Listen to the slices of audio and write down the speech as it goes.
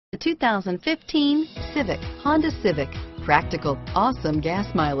The 2015 Civic, Honda Civic. Practical, awesome gas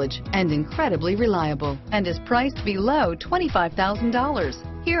mileage, and incredibly reliable, and is priced below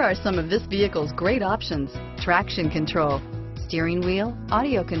 $25,000. Here are some of this vehicle's great options: traction control, steering wheel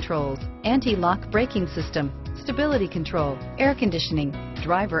audio controls, anti-lock braking system, stability control, air conditioning,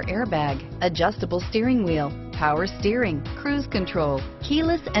 driver airbag, adjustable steering wheel, power steering, cruise control,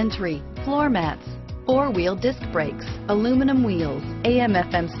 keyless entry, floor mats, four-wheel disc brakes, aluminum wheels,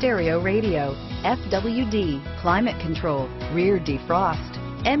 AM/FM stereo radio, FWD, climate control, rear defrost,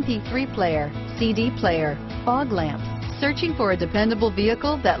 MP3 player, CD player, fog lamps. Searching for a dependable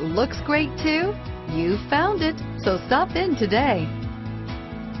vehicle that looks great too? You found it, so stop in today.